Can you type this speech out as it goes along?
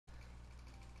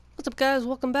What's up, guys?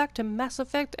 Welcome back to Mass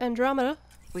Effect Andromeda.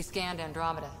 We scanned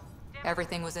Andromeda.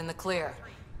 Everything was in the clear.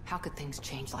 How could things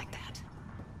change like that?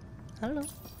 I don't know.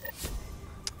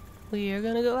 We are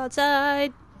gonna go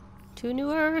outside to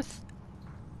New Earth.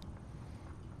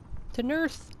 To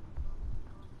Nearth.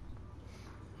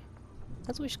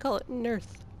 That's what we should call it,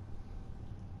 Nearth.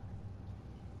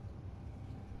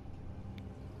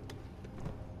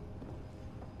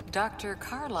 Dr.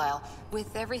 Carlyle,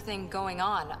 with everything going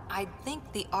on, I think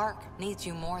the Ark needs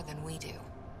you more than we do.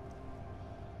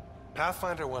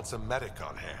 Pathfinder wants a medic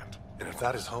on hand, and if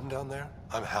that is home down there,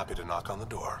 I'm happy to knock on the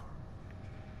door.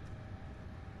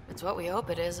 It's what we hope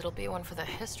it is. It'll be one for the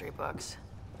history books.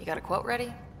 You got a quote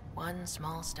ready? One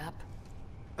small step.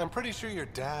 I'm pretty sure your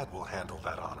dad will handle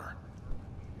that honor.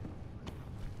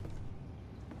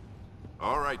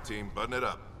 All right, team, button it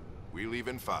up. We leave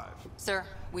in 5. Sir,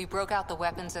 we broke out the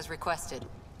weapons as requested.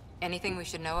 Anything we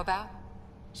should know about?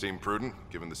 Seem prudent,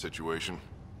 given the situation.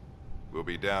 We'll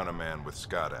be down a man with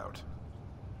Scott out.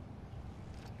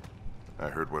 I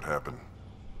heard what happened.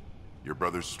 Your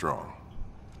brother's strong.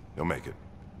 He'll make it.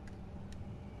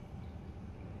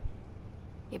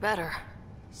 You better.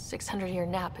 600-year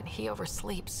nap and he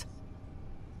oversleeps.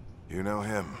 You know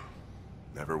him.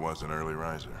 Never was an early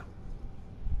riser.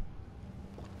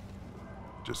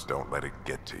 Just don't let it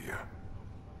get to you.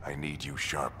 I need you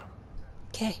sharp.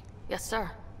 Okay. Yes, sir.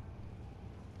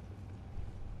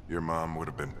 Your mom would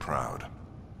have been proud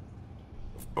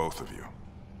of both of you.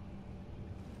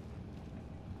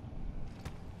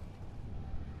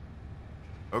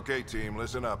 Okay, team,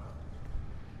 listen up.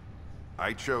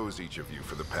 I chose each of you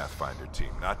for the Pathfinder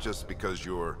team, not just because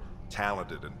you're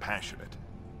talented and passionate,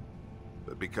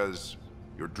 but because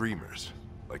you're dreamers,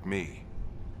 like me.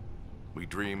 We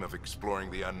dream of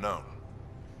exploring the unknown,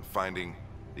 of finding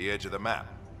the edge of the map,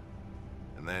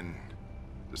 and then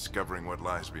discovering what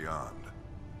lies beyond.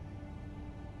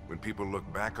 When people look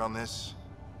back on this,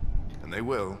 and they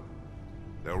will,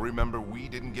 they'll remember we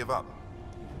didn't give up.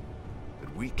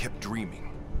 That we kept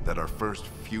dreaming, that our first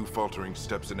few faltering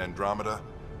steps in Andromeda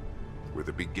were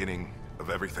the beginning of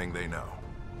everything they know.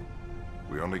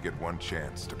 We only get one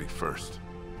chance to be first.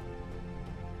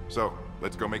 So,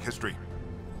 let's go make history.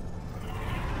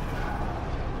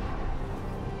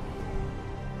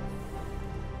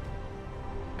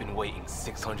 Been waiting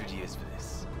 600 years for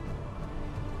this.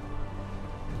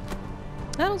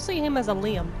 I don't see him as a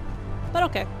Liam, but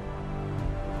okay.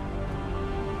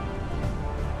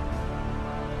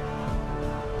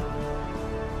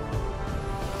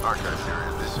 Archive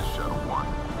period, this is Shuttle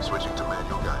 1. Switching to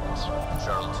manual guidance.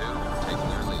 Shuttle 2, taking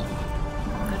your lead.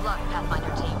 Good luck,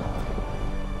 Pathfinder team.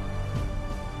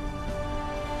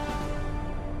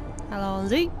 Hello,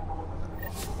 Z.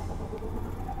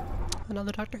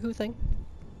 Another Doctor Who thing.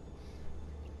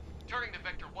 Turning to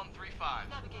Vector 135.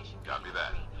 Copy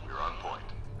that. We're on point.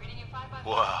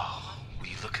 Wow, will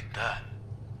you look at that?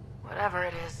 Whatever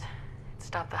it is, it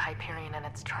stopped the Hyperion in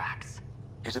its tracks.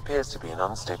 It appears to be an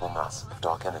unstable mass of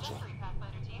dark energy.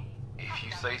 If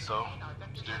you say so.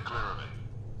 Steer clear of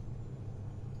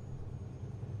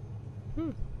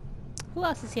it. Who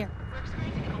else is here?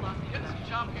 Get some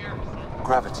chop here.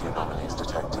 Gravity anomalies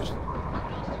detected. See if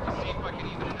I can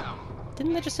even it out.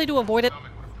 Didn't they just say to avoid it?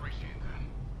 Stomach would appreciate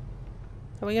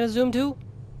that. Are we gonna zoom too?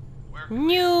 Where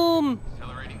Noom!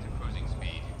 accelerating to cruising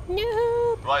speed.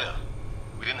 Nope! Ryder,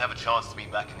 we didn't have a chance to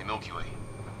meet back in the Milky Way.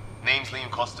 Name's Liam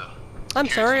Costa. I'm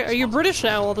sorry, are you British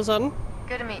now all of a sudden?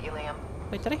 Good to meet you, Liam.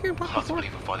 Wait, did I hear him talk Hard to before?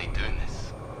 believe we're finally doing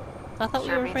this. I thought we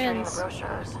Sure were beats reading the friends.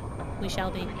 brochures. We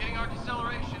shall be. Beginning our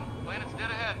deceleration. Planet's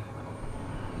dead ahead.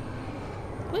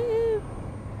 Woo!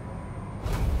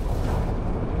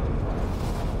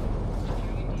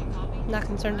 Not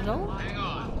concerned at all? Hang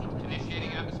on.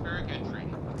 Initiating atmospheric entry.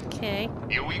 Okay.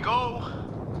 Here we go!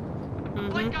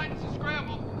 Flight guidance is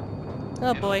scrambled.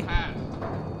 Oh boy. Pass.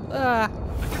 Ah.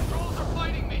 The controls are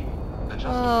fighting me.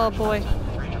 Oh boy.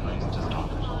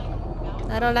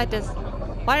 I don't like this.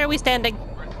 Why are we standing?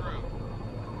 We're through.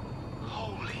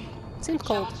 Holy. Seems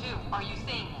cold. Are you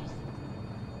seeing this?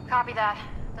 Copy that.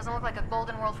 Doesn't look like a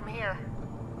golden world from here.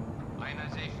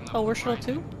 Ionization Oh, level we're Shuttle right.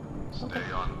 2?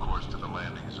 Stay on course to the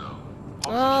landing zone.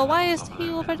 Oh, why is he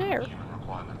over there? Human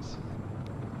requirements.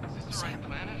 Is this the right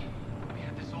planet? We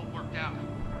had this all worked out.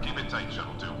 Keep it tight,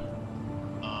 Shuttle 2.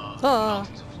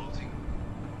 Mountains are floating.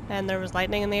 And there was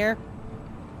lightning in the air.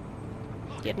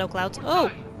 You had no clouds.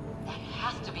 Oh! That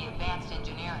has to be advanced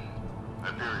engineering.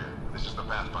 Hyperion, this is the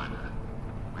Pathfinder.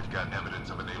 We've got evidence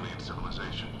of an alien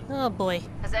civilization. Oh boy.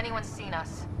 Has anyone seen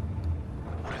us?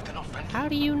 What if they're not friendly? How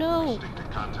do you know? Stick to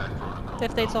contact protocol.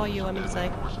 If they saw you, I mean to say.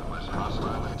 Force unless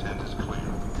hostile intent is clear.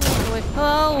 Oh boy.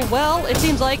 Oh, well, it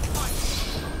seems like.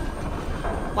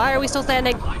 Why are we still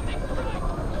standing?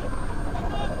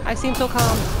 I seem so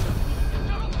calm.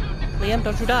 Liam,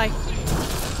 don't you die.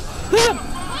 Liam!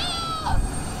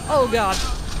 Oh god.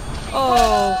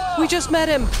 Oh, we just met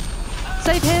him.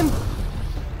 Save him.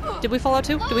 Did we fall out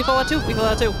too? Did we fall out too? We fell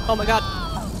out too. Oh my god.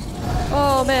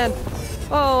 Oh man.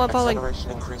 Oh, I'm falling.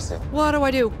 Acceleration increasing. What do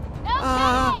I do?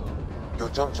 Your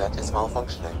jump jet is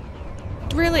malfunctioning.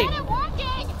 Really?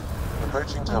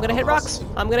 Approaching I'm terminal gonna hit rocks.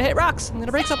 velocity. I'm gonna hit rocks. I'm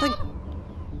gonna break something.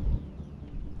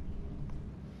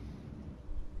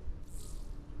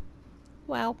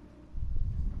 Wow.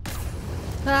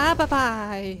 Ah,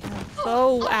 bye-bye.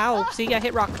 Oh, ow. See, I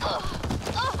hit rock.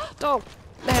 Oh,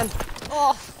 man.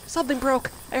 Oh, something broke.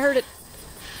 I heard it.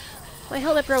 My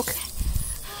helmet broke.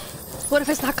 What if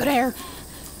it's not good air?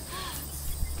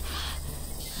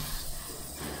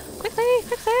 Quickly,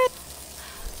 fix it.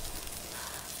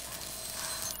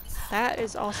 That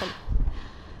is awesome.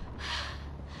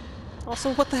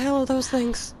 Also, what the hell are those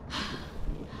things?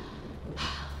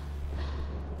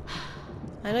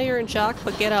 I know you're in shock,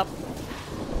 but get up.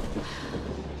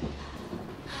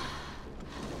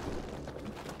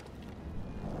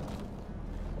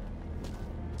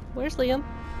 Where's Liam?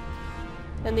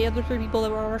 And the other 3 people that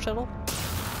were on our shuttle?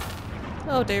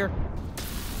 Oh dear.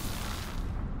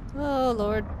 Oh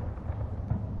lord.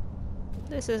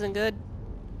 This isn't good.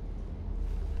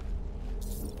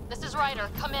 This is Ryder.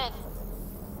 Come in.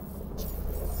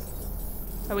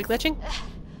 Are we glitching?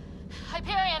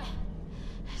 Hyperion.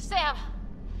 Sam.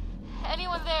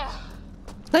 Anyone there?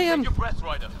 Liam! Take your breath,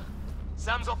 Ryder.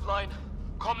 Sam's offline.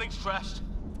 Comlink's trashed.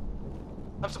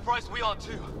 I'm surprised we aren't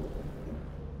too.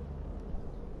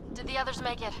 Did the others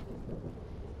make it?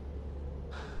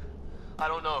 I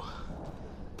don't know.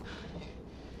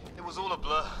 It was all a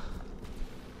blur.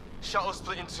 Shuttle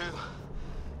split in two.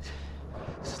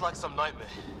 This is like some nightmare.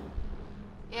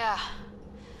 Yeah.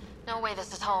 No way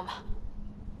this is home.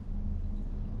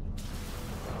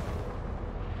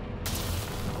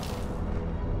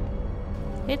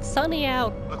 It's sunny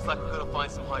out! Looks like we're gonna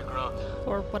find some high ground.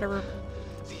 Or whatever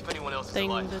See if anyone else is thing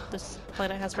alive. that this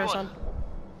planet has for Come us on. on.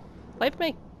 Wait for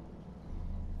me!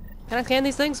 Can I scan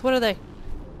these things? What are they?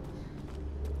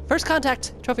 First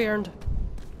contact! Trophy earned.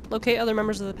 Locate other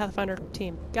members of the Pathfinder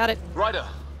team. Got it. Ryder,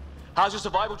 how's your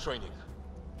survival training?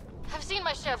 I've seen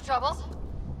my share of troubles.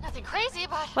 Nothing crazy,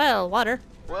 but... Well, water.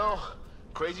 Well,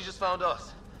 Crazy just found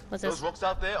us. What's Those this? rocks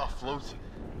out there are floating.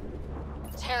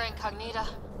 Terra Incognita.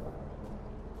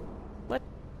 What?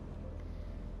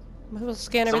 Am I supposed to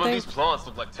scan Some everything? of these plants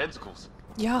look like tentacles.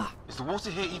 Yeah. Is the water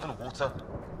here even water?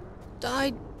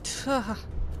 I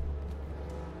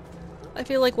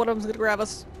feel like one of them's gonna grab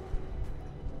us.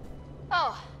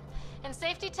 Oh, and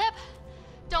safety tip?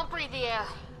 Don't breathe the air.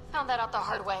 Found that out the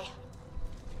hard way.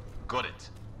 Got it.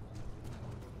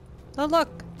 Oh look!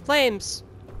 Flames!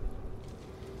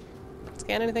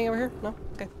 Scan anything over here? No?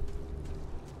 Okay.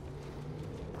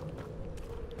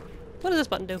 What does this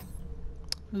button do?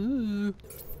 Ooh.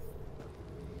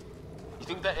 You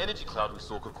think that energy cloud we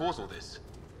saw could cause all this?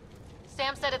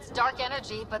 Sam said it's dark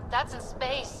energy, but that's in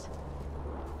space.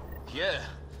 Yeah.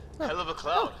 Oh. Hell of a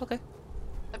cloud. Oh, okay.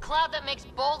 A cloud that makes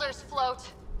boulders float.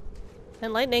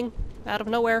 And lightning. Out of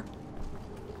nowhere.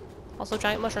 Also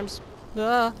giant mushrooms.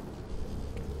 Ugh.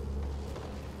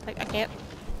 I can't.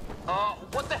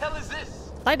 What the hell is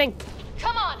this? Lightning!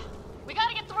 Come on! We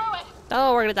gotta get through it!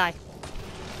 Oh, we're gonna die.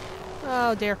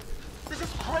 Oh dear. This is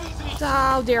crazy!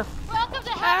 Oh dear. Welcome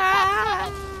to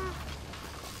Ah!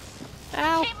 Habitat 7!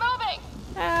 Ow! Keep moving!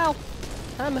 Ow!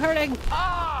 I'm hurting.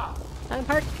 Ah! I'm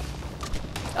hurt.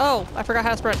 Oh, I forgot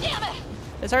how to sprint. Damn it!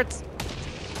 This hurts.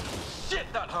 Shit,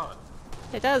 that hurt!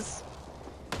 It does.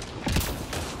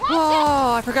 Watch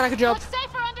Oh, I forgot I could it! jump. Looks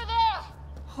safer under there!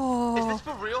 Is Oh, this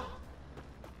for real?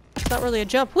 it's not really a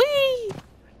jump. Whee!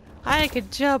 I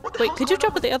could jump. What the Wait, hell's could you going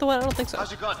jump on? with the other one? I don't think so.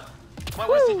 How's your gun? Might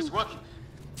want to see if Woo! it's working.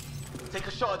 Take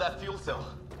a shot at that fuel cell.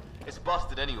 It's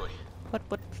busted anyway.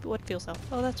 What fuel cell?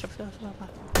 Oh, that's your fuel cell.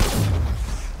 It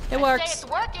I'd say works. it's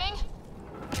working!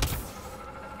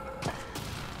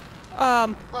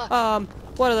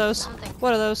 What are those? Something.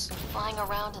 What are those? Flying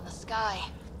around in the sky.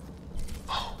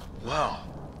 Wow.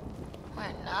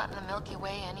 We're not in the Milky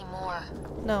Way anymore.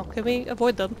 No, can we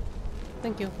avoid them?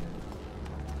 Thank you.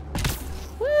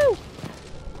 Woo!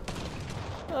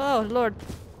 Oh, Lord.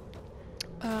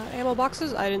 Ammo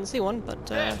boxes? I didn't see one, but,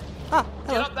 There. Ah,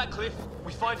 Get hello. up that cliff.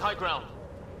 We find high ground.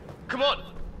 Come on.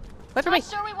 Wait for me. Not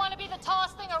sure we want to be the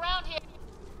tallest thing around here.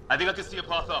 I think I can see a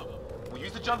path up. We'll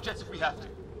use the jump jets if we have to.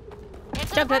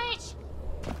 It's Jump a it. breach!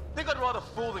 Think I'd rather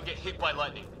fall than get hit by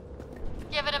lightning.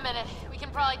 Give it a minute. We can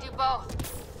probably do both.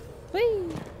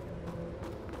 Whee!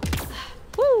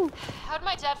 Woo! How'd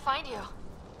my dad find you?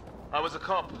 I was a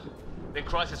cop in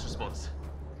crisis response.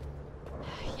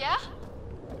 Yeah?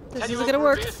 This Can you isn't gonna over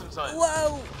a work. beer sometime?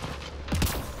 Whoa!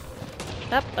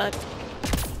 Up, but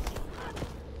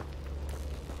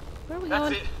where are we That's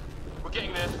going? it. We're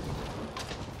getting there.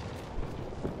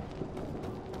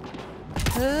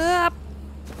 Up,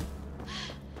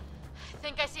 I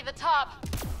think I see the top.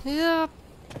 yep.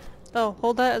 Oh,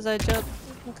 hold that as I jump.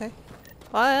 Okay.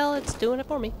 Well, it's doing it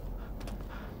for me.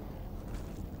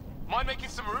 Mind making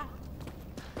some room?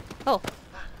 Oh,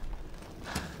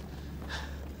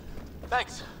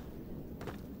 Thanks.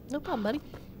 no problem, buddy.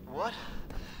 What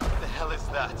the hell is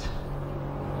that?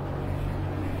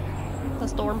 A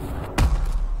storm.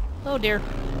 Oh dear.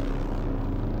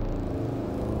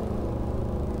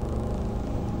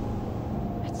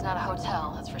 It's not a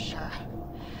hotel, that's for sure.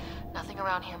 Nothing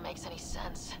around here makes any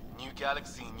sense. New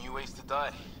galaxy, new ways to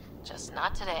die. Just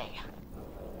not today.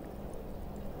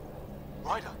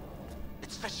 Ryder,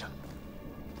 it's Fisher.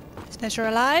 Is Fisher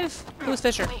alive? Who's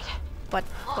Fisher? Wait. What?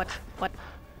 What? What?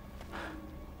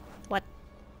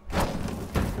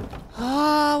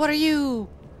 Ah, what are you?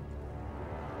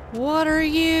 What are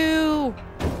you?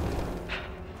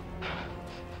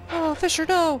 Oh, Fisher,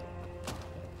 no!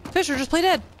 Fisher, just play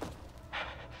dead!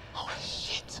 Holy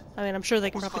shit. I mean, I'm sure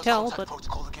they can What's probably first tell, contact but...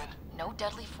 protocol again? No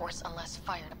deadly force unless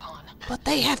fired upon. But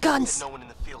they have There's guns! no one in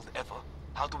the field ever.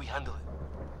 How do we handle it?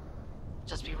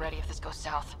 Just be ready if this goes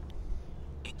south.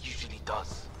 It usually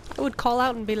does. I would call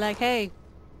out and be like, hey,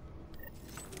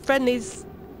 friendlies.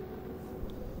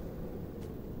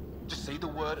 Just say the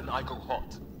word and I go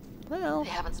hot. Well, They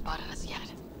haven't spotted us yet.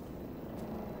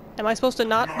 am I supposed to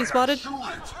not be spotted?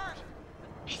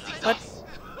 He sees What? us.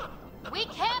 We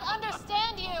can't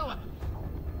understand you!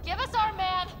 Give us our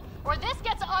man, or this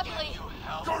gets ugly!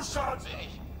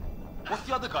 What's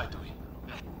the other guy doing?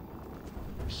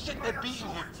 Shit, they're beating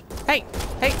him. Hey!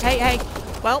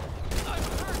 Well,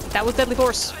 that was deadly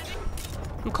force.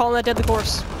 I'm calling that deadly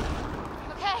force.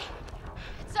 Okay,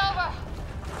 it's over.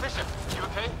 Fisher, you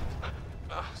okay?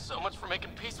 So much for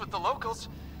making peace with the locals.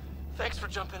 Thanks for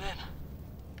jumping in.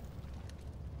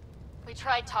 We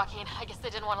tried talking. I guess they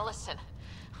didn't want to listen.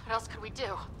 What else could we do?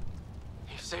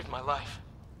 You saved my life.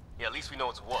 Yeah, at least we know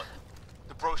it's what.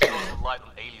 The brochure will light on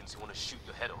aliens who want to shoot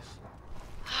your head off.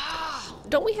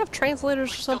 Don't we have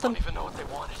translators or Still something? don't even know what they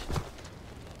wanted.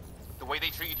 The way they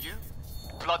treated you?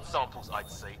 Blood samples, I'd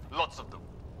say. Lots of them.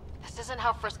 This isn't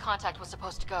how first contact was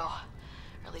supposed to go.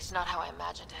 Or at least not how I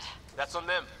imagined it. That's on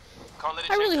them. Can't let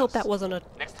it I really change hope us. that wasn't a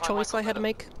Next time choice go I had to better.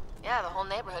 make. Yeah, the whole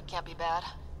neighborhood can't be bad.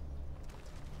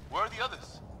 Where are the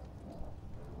others?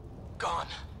 Gone.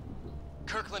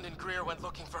 Kirkland and Greer went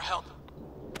looking for help.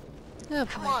 Oh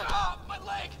Come boy. on. Ah, my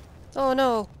leg! Oh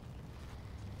no.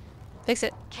 Fix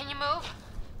it. Can you move?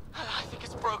 I think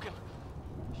it's broken.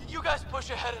 You guys push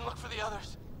ahead and look for the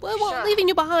others. Well, Sure. leaving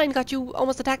you behind got you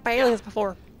almost attacked by aliens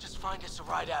before. Just find us a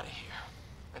ride out of here.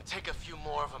 And take a few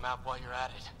more of them out while you're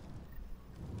at it.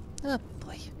 Oh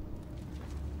boy.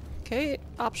 Okay,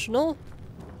 optional.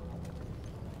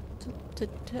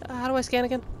 How do I scan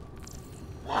again?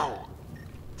 Whoa.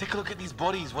 Take a look at these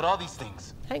bodies. What are these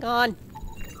things? Hang on.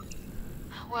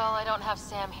 Well, I don't have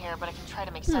Sam here, but I can try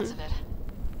to make sense of it.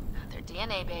 They're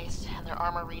DNA based, and their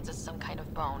armor reads as some kind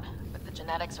of bone, but the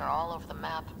genetics are all over the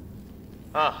map.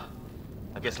 Ah.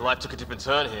 I guess life took a different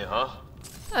turn here, huh?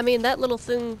 I mean, that little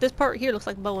thing, this part here looks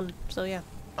like bone, so yeah.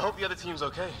 I hope the other team's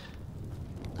okay.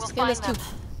 We'll scan find this them, too.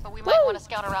 but we might Woo! want to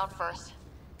scout around first.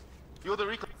 You're the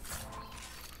recon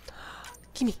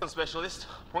Gimme. specialist.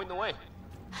 Point the way.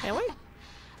 Can we?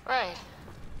 Right.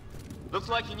 Looks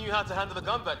like you knew how to handle the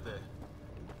gun back there.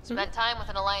 Spent time with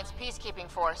an Alliance peacekeeping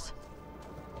force.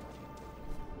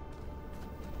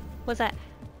 What's that?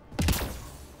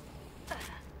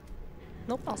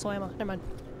 Nope, also ammo. Never mind.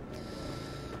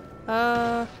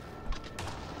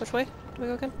 Which way do we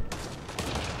go again?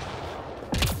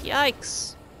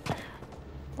 Yikes!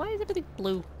 Why is everything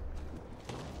blue?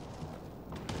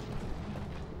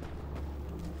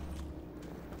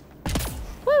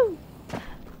 Woo!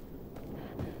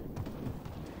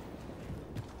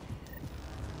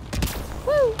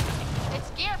 Woo! It's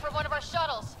gear from one of our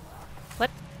shuttles. What?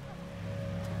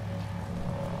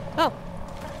 Oh,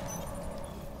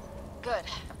 Good.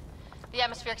 The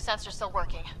atmospheric sensor's still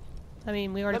working. I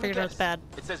mean, we already Let me figured out it's guess. bad.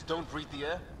 It says don't breathe the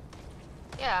air.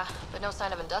 Yeah, but no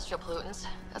sign of industrial pollutants.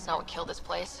 That's not what killed this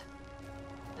place.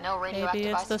 No radioactive Maybe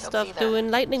it's the isotopes stuff either,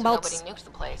 doing lightning so bolts. nobody nukes the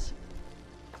place.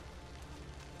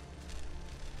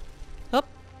 Up.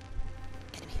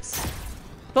 Enemies.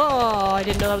 Oh, I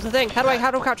didn't know that was a thing. How do I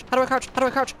crouch? How do I crouch? How do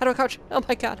I crouch? How do I crouch? Oh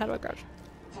my god, how do I crouch?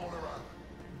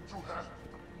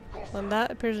 When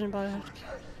that appears in body.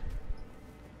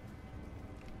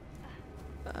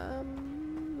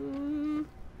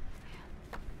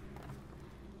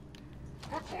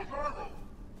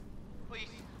 Please,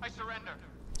 I surrender.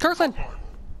 Kirkland!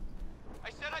 I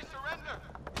said I surrender.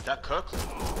 Is that Kirkland?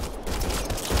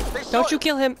 Don't you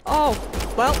kill him! Oh,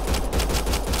 well,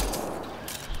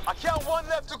 I count one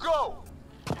left to go.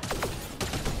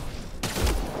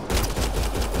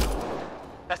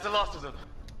 That's the last of them.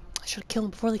 I should have killed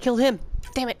him before they killed him.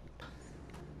 Damn it.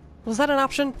 Was that an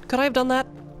option? Could I have done that?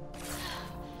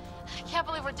 I can't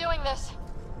believe we're doing this.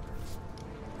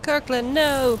 Kirkland,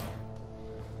 no!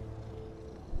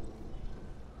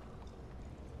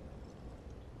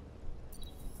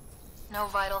 No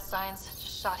vital signs.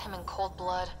 Just shot him in cold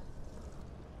blood.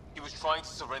 He was trying to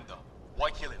surrender.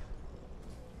 Why kill him?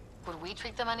 Would we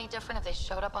treat them any different if they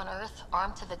showed up on Earth,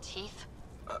 armed to the teeth?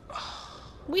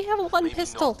 We have one Maybe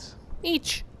pistol. not.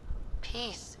 Each.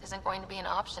 Peace isn't going to be an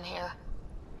option here.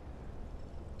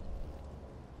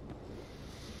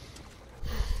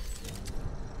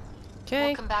 Okay.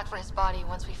 We'll come back for his body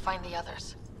once we find the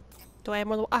others. Do I have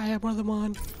more than I have more than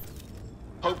one.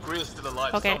 Hope Greer's still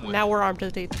alive Okay, somewhere. now we're armed to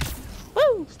the teeth.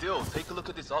 Woo! Still, take a look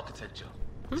at this architecture.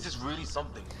 This is really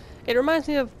something. It reminds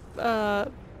me of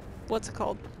what's it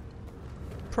called?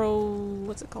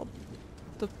 What's it called?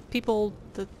 The people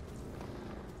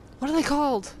what are they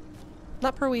called?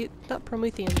 Not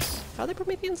Prometheans. Are they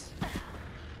Prometheans?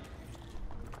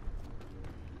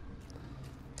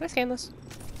 Can I scan this?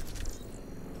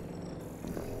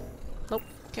 Nope.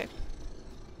 Okay.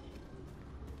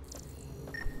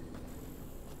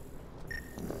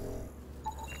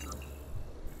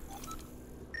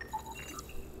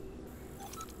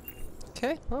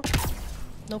 Okay, well,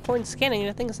 no point in scanning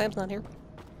anything if Sam's not here.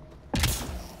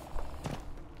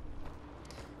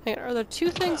 Hang on, are there two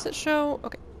things that show?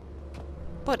 Okay.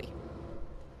 Buddy.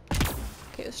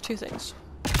 Okay, there's two things.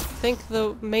 I think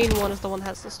the main one is the one that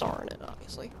has the star in it,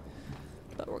 obviously.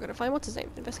 But we're gonna find, what's his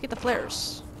name? Investigate the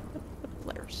flares.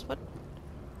 What flares? What?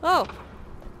 Oh!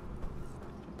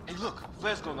 Hey, look,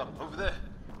 flares going up over there.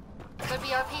 Could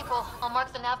be our people. I'll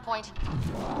mark the nav point.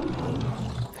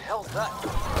 What the hell's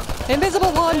that?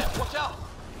 Invisible one! There, watch out!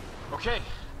 Okay,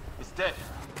 it's dead.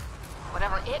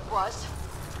 Whatever it was,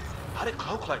 How'd it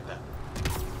cloak like that?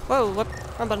 Whoa, what?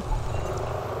 I'm done.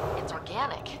 it's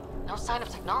organic. No sign of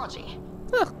technology.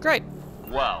 Oh, great.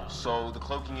 Wow, so the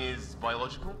cloaking is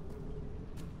biological?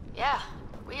 Yeah,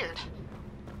 weird.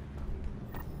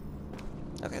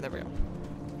 Okay, there we go.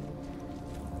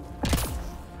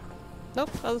 Nope,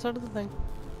 other side of the thing.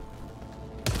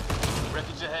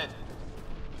 Wreckage ahead.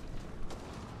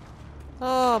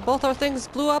 Oh, both our things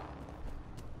blew up.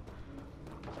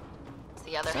 It's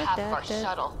the other half of our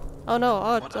shuttle. Oh no,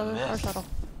 oh, it's What a our mess. shuttle.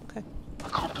 Okay. I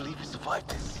can't believe we survived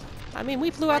this. I mean, we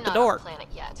flew We're out the not door. on planet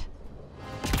yet.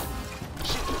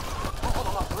 Shit! We're all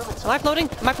on our perimeter. Am I floating?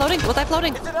 Am I floating? Was I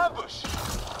floating? It's an ambush!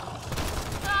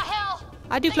 Ah, hell!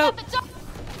 I do They float. got the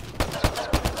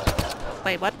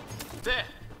Wait, what? There!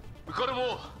 We got them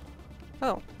all!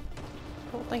 Oh.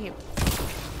 Oh, thank you.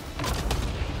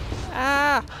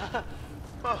 Ah!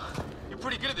 Oh, you're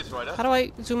pretty good at this, Ryder. How do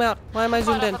I zoom out? Why am I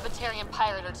zoomed in? Caught up a Batarian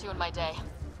pirate or two in my day.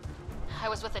 I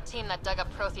was with a team that dug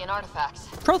up Prothean artifacts.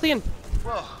 Prothean!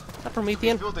 Well, Not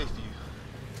Promethean. field day for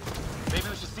you. Maybe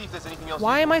we should see if there's anything else.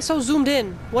 Why am I so zoomed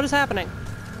in? What is happening?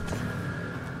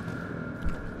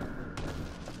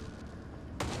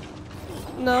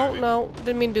 No, no,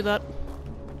 didn't mean to do that.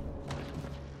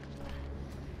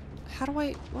 How do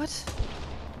I... what?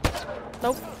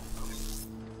 Nope.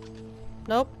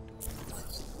 Nope.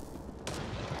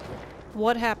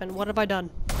 What happened? What have I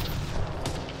done?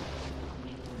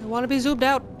 I want to be zoomed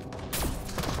out.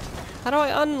 How do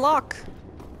I unlock?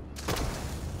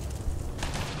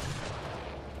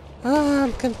 Oh,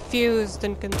 I'm confused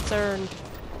and concerned.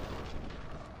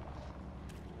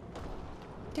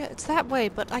 Yeah, it's that way,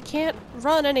 but I can't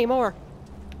run anymore.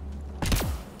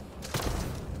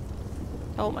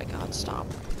 Oh my god, stop.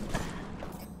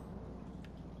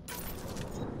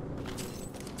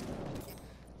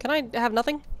 Can I have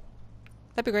nothing?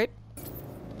 That'd be great.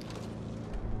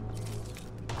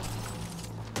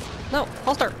 No,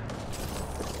 holster.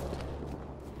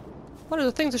 What are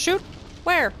the things to shoot?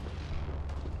 Where?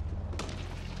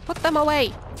 Put them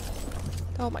away.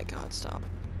 Oh my god, stop.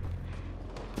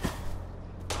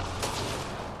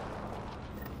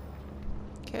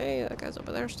 Okay, that guy's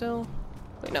over there still.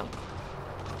 Wait, no.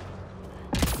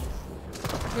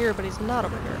 Over here, but he's not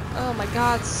over here. Oh my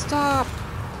god, stop!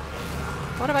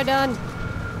 What have I done?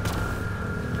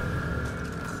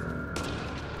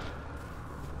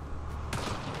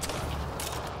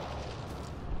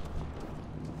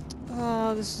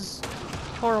 Oh, this is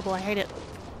horrible. I hate it.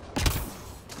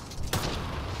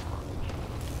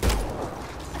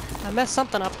 I messed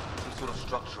something up. Some sort of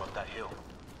structure up that hill.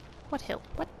 What hill?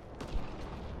 What?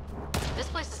 This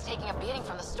place is taking a beating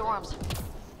from the storms.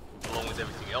 Along with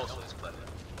everything else on this planet.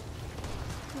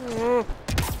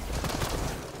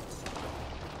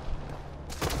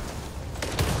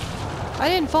 I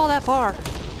didn't fall that far.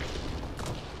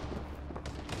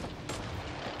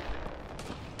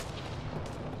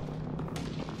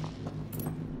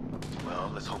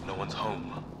 Well, let's hope no one's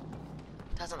home.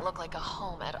 Doesn't look like a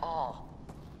home at all.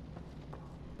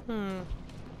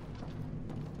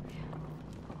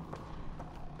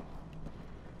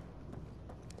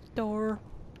 Door.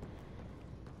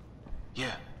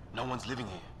 Yeah, no one's living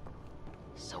here.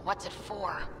 So what's it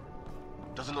for?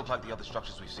 Doesn't look like the other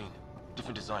structures we've seen.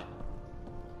 Different design.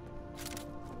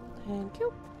 Thank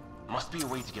you. Must be a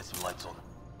way to get some lights on.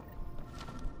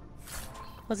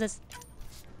 What's this?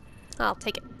 I'll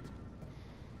take it.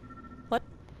 What?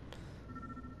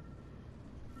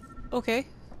 Okay.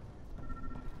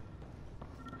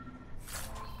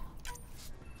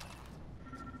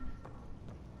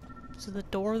 Is it the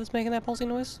door that's making that pulsing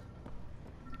noise?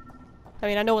 I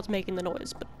mean, I know what's making the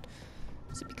noise, but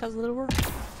is it because of the door?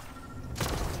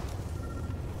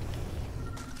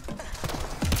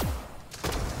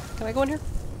 Can I go in here?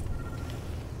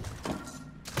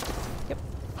 Yep.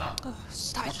 Oh,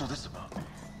 stop it. What's all this about?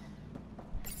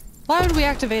 Why would we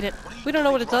activate it? We don't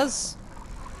know what it does.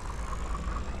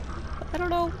 I don't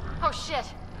know. Oh shit!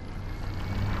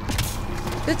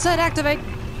 It said activate.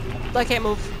 I can't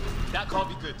move. That can't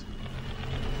be good.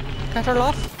 Can I turn it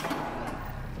off?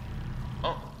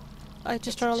 Oh, I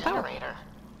just turned on the power. Generator.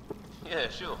 yeah,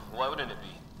 sure. Why wouldn't it be?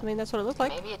 I mean, that's what it looked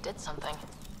like. Maybe it did something.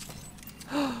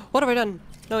 What have I done?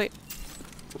 No, wait.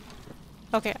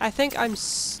 Okay, I think I'm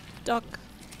stuck.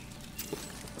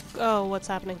 Oh, what's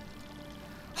happening?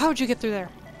 How would you get through there?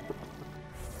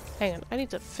 Hang on, I need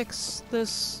to fix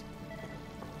this.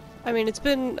 I mean, it's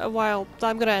been a while.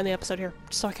 I'm gonna end the episode here,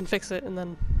 so I can fix it, and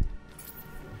then...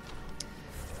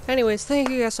 Anyways, thank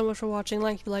you guys so much for watching.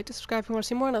 Like if you liked, subscribe if you want to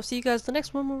see more, and I'll see you guys in the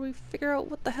next one where we figure out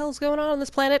what the hell's going on this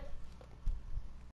planet.